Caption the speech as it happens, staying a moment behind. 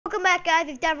Welcome back, guys.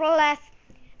 It's Deborah last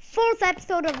fourth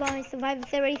episode of my Survivor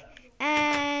series,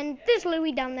 and there's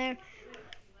Louie down there.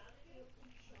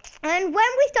 And when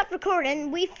we stopped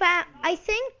recording, we found, I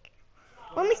think,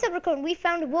 when we stopped recording, we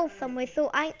found a wolf somewhere.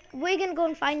 So we're gonna go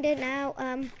and find it now.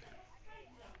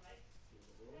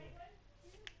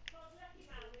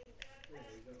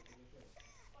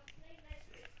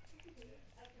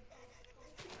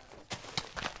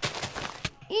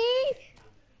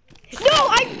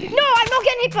 No, I'm not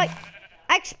getting hit by.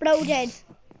 I exploded.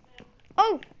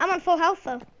 Oh, I'm on full health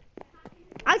though.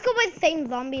 I'll go with the same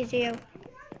zombie as you.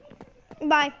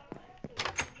 Bye.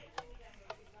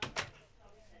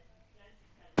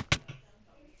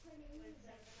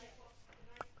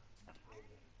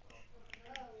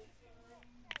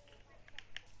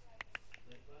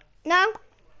 No,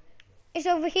 it's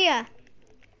over here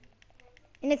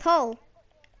in this hole.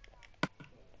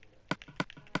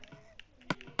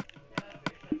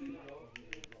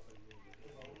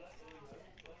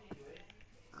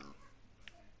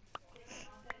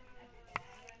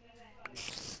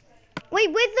 Wait,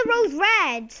 where's the rose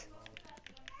red?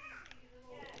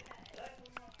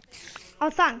 Oh,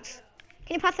 thanks.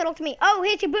 Can you pass it all to me? Oh,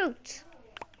 here's your boots.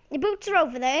 Your boots are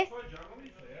over there.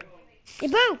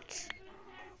 Your boots.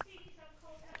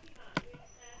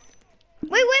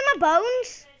 Wait, where are my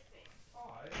bones?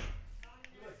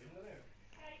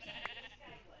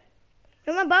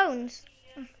 Where are my bones?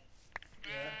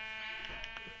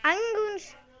 I'm going to...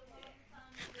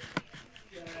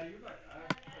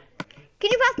 Can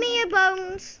you pass me your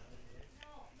bones?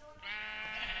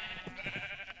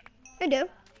 I do.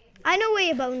 I know where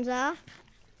your bones are.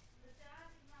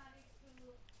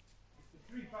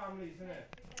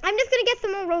 I'm just gonna get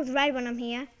some more rose red when I'm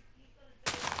here.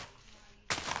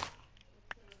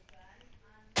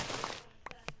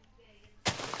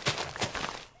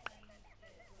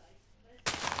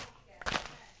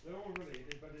 They're all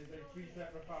related, but they're three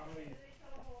separate families.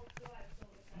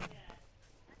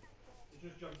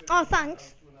 Oh,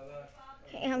 thanks.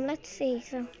 Okay, let's see.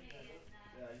 So.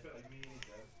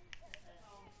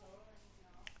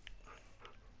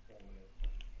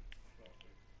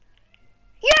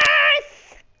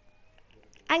 Yes!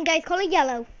 And guys, color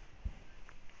yellow.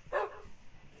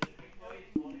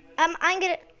 I'm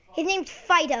gonna. His name's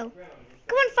Fido.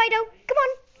 Come on, Fido. Come on.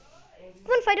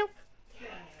 Come on, Fido.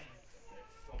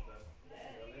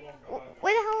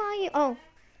 Where the hell are you? Oh.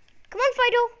 Come on,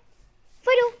 Fido.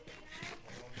 Fido.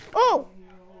 Oh.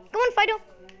 Come on, Fido.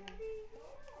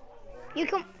 You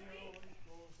come.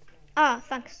 Ah,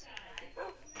 thanks.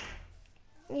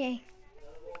 Yay.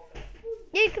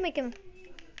 Yeah, you can make him.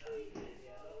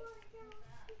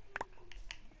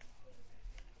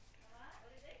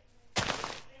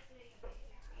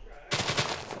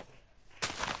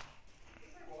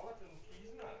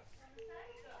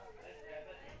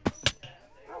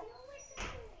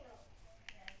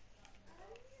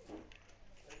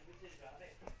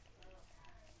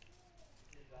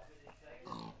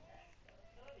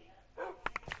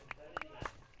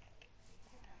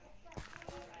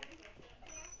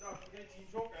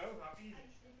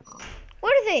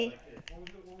 What are they?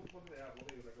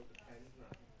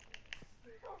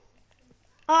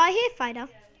 Oh, I hear Fido.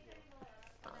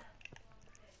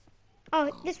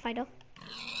 Oh, this Fido.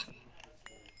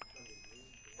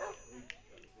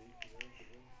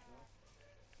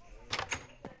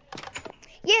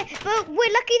 Yeah, but we're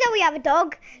lucky that we have a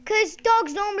dog, because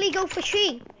dogs normally go for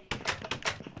sheep.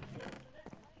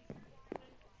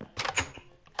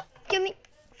 Give me...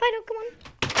 Fido, come on.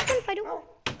 Come on, Fido.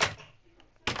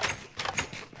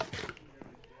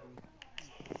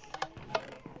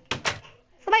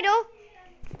 Fido.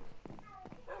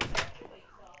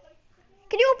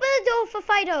 Can you open the door for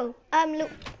Fido?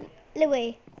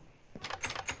 Louie.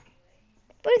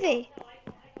 Where is he?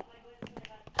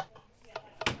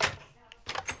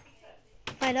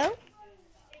 Fido?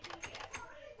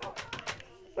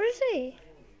 Where is he?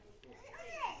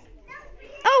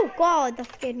 Oh God,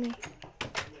 that scared me.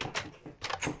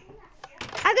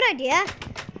 I have a good idea.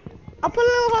 I'll put a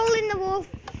little hole in the wall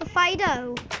for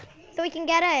Fido, so he can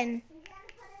get in.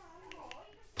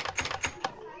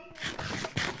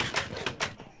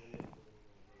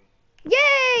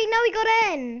 Yay! Now we got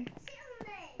in.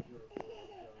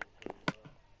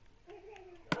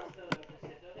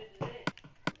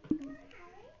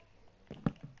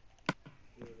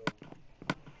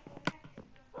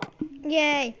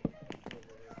 Yay.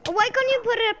 Oh, why can't you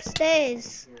put it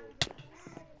upstairs?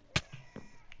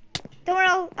 Don't worry,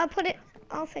 I'll put it,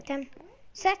 I'll fit him.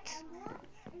 Set.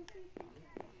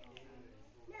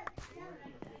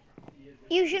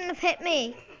 You shouldn't have hit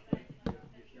me.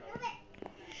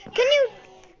 Can you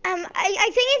I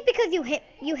think it's because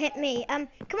you hit me. Come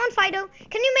on, Fido.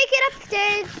 Can you make it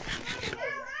upstairs?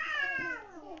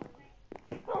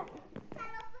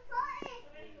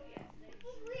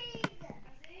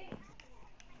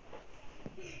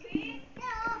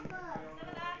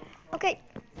 Okay.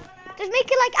 Just make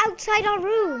it like outside our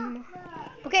room.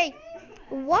 Okay.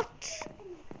 What?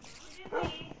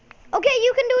 Okay,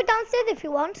 you can do it downstairs if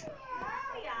you want.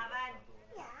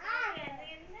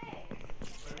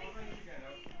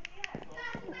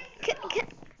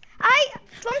 I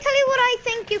won't tell you what I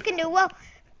think you can do. Well,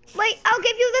 wait, I'll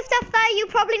give you the stuff that you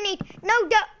probably need. No,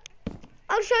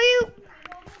 I'll show you.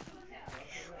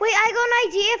 Wait, I got an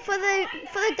idea for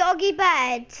the doggy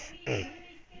bed.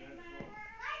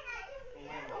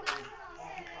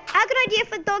 I got an idea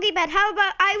for the doggy bed. How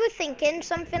about I was thinking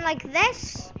something like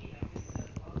this.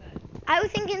 I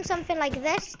was thinking something like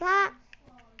this, that.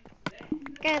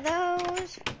 Get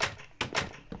those.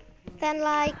 Then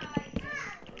like.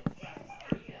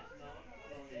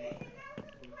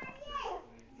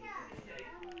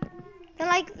 Then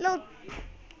like little.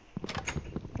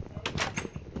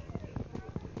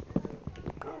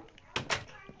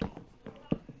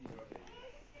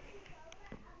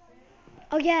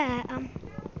 Oh yeah. Do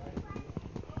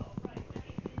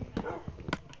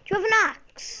you have an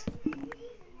axe?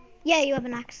 Yeah, you have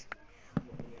an axe.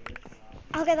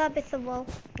 I'll get that bit of wool.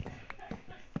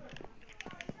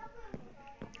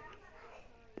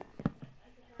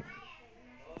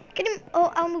 Get him.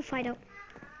 Oh, I'll move Fido.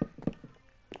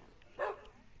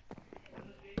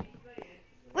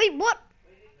 Wait, what?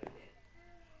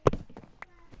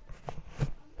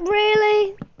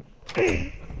 Really?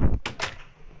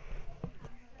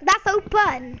 That's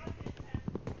open.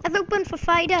 That's open for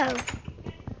Fido.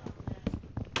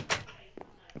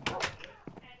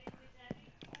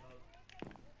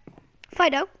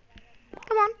 Fido.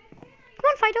 Come on. Come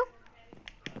on, Fido.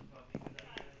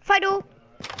 Fido.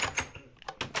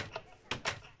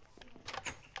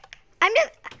 I'm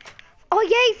just... Oh,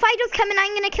 yay, Fido's coming.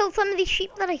 I'm going to kill some of these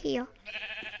sheep that are here.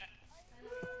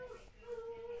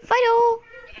 Fido.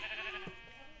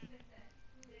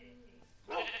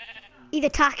 He's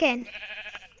attacking.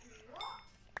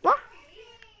 What?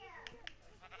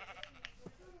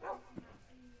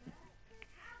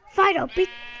 Fido, beat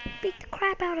the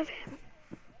crap out of him.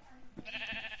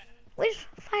 Where's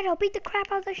Fido? Beat the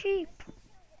crap out of the sheep.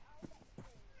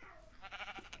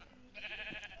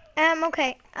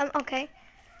 Okay. Okay.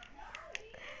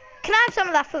 Can I have some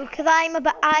of that food? Cause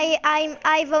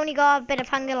I've only got a bit of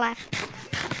hunger left.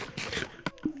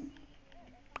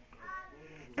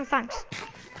 Oh, thanks.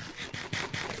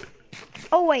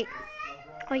 Oh wait.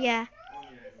 Oh yeah.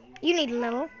 You need a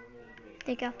little.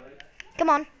 There you go. Come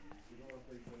on.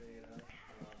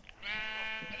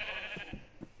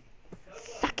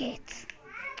 Suck it.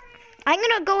 I'm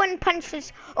gonna go and punch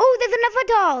this. Oh, there's another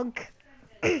dog.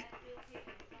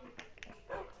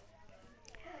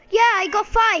 Yeah, I got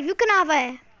 5. You can have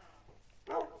it.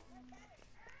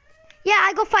 Yeah,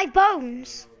 I got 5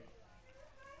 bones.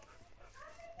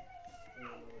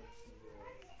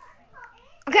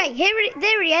 Okay,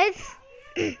 there he is.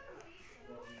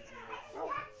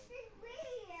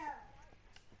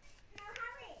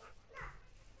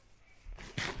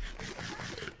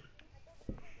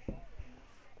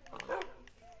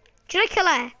 Should I kill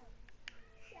her?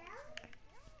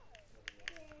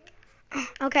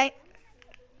 Okay.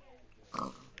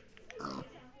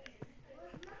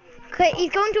 Okay,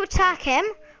 he's going to attack him.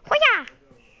 Hoya!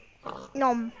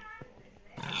 Nom.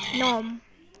 Nom.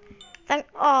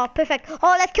 Oh, perfect.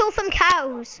 Oh, let's kill some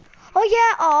cows. Oh,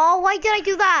 yeah. Oh, why did I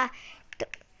do that?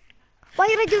 Why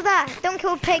did I do that? Don't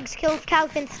kill pigs, kill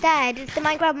cows instead. It's the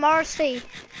Minecraft Morrissey.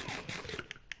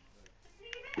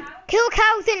 Kill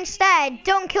cows instead.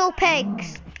 Don't kill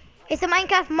pigs. It's the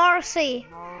Minecraft Morrissey.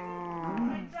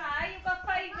 Right, you've got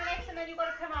 5 minutes and then you've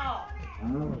got to come off. 5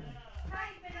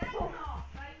 minutes off,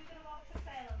 right? We're going to watch the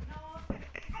film.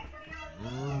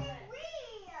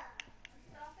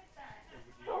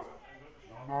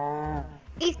 No.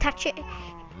 He's touching.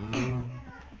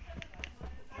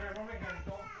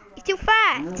 He's too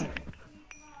fast.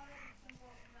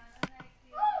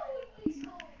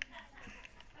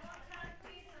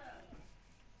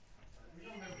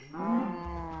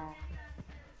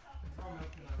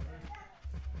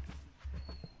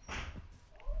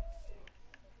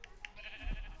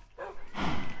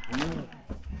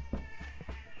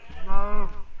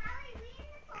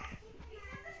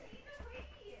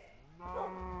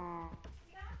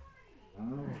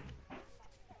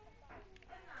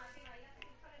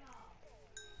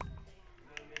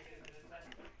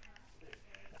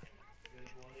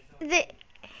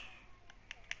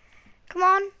 Come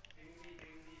on.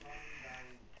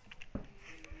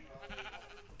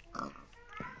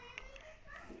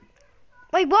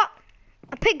 Wait, what?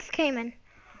 A pig came in.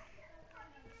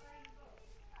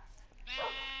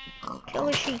 Kill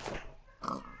the sheep.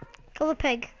 Kill the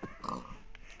pig.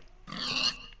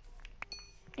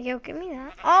 Yo, give me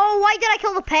that. Oh, why did I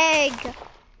kill the pig?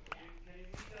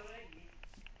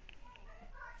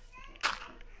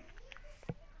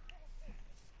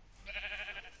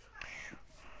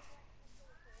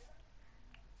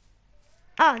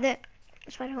 Oh,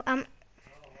 that's fine.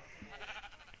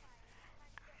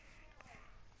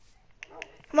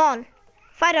 Come on,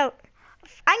 Fido.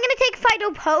 I'm gonna take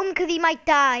Fido home because he might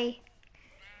die.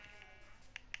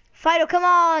 Fido, come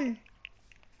on.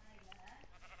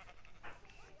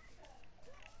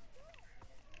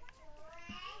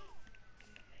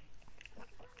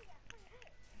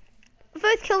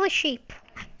 First kill the sheep,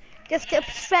 just to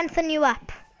strengthen you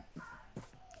up.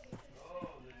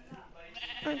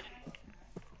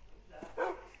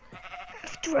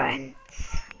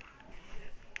 Strength.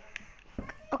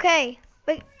 Okay,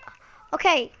 wait.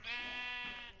 Okay.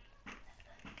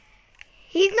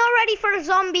 He's not ready for a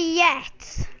zombie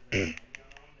yet.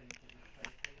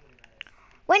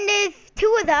 When there's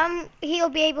 2 of them, he'll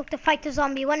be able to fight the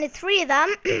zombie. When there's 3 of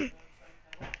them,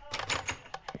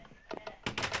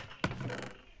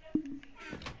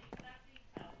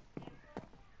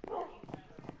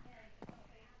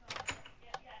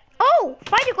 oh,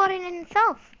 Fido got in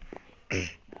himself. Come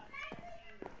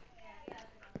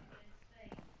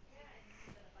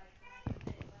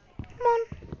on.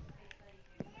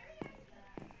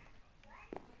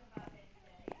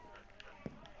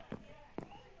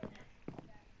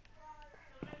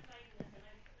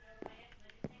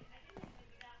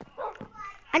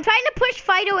 I'm trying to push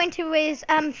Fido into his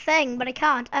thing, but I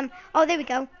can't. Oh, there we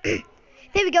go. There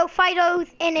we go. Fido's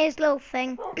in his little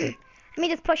thing. Let me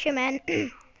just push him in.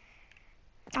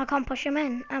 I can't push him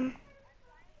in.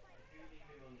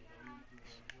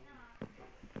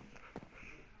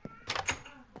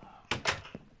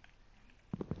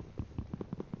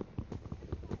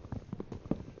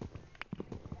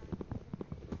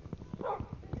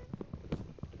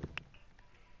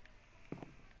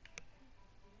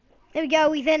 There we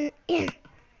go. He's in.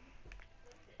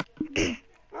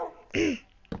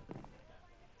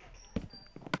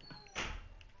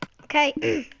 Okay.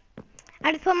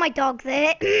 I just put my dog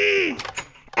there.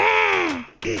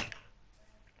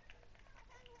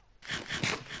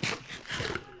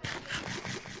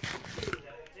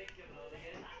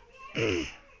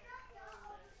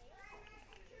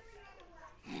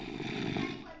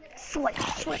 Switch.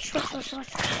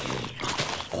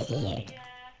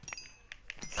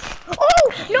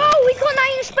 Oh no! He's got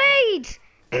 9 spades.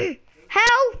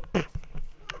 Help!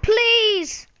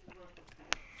 Please!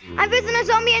 I've risen a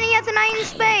zombie and he has a 9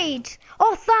 spade.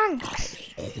 Oh, thanks.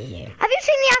 Have you seen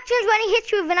the actions when he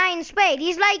hits you with a 9 spade?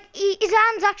 He's like, his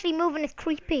hand's actually moving. It's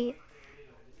creepy.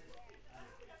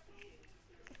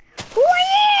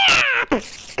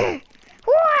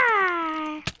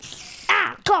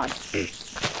 Ah, God.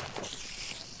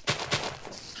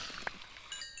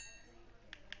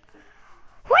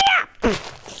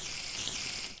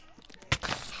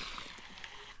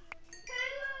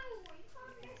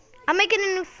 I'm making a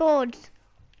new sword.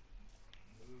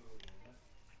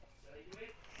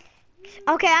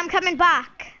 Okay, I'm coming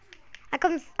back. I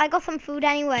got some food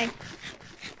anyway.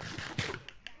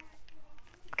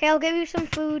 Okay, I'll give you some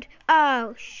food.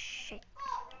 Oh, shit.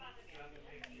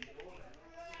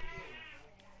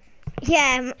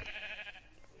 Yeah.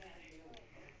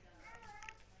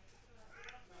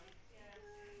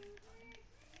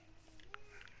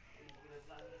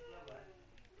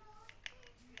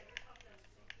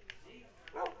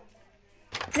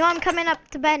 No, I'm coming up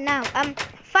to bed now.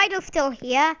 Fido's still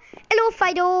here. Hello,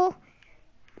 Fido.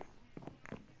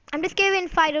 I'm just giving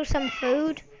Fido some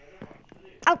food.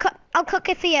 I'll cook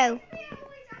it for you.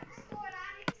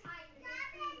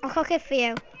 I'll cook it for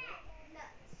you.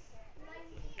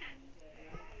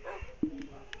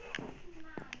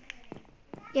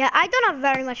 Yeah, I don't have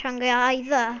very much hunger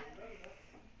either.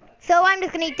 So I'm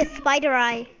just gonna eat the spider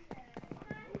eye.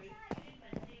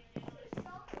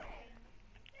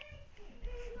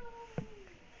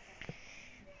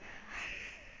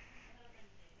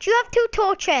 Do you have 2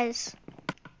 torches?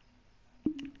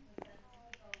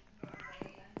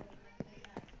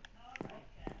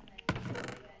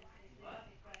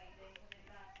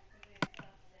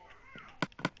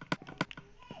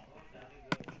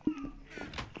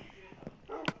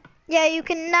 Yeah, you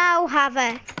can now have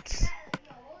it.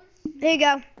 There you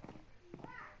go.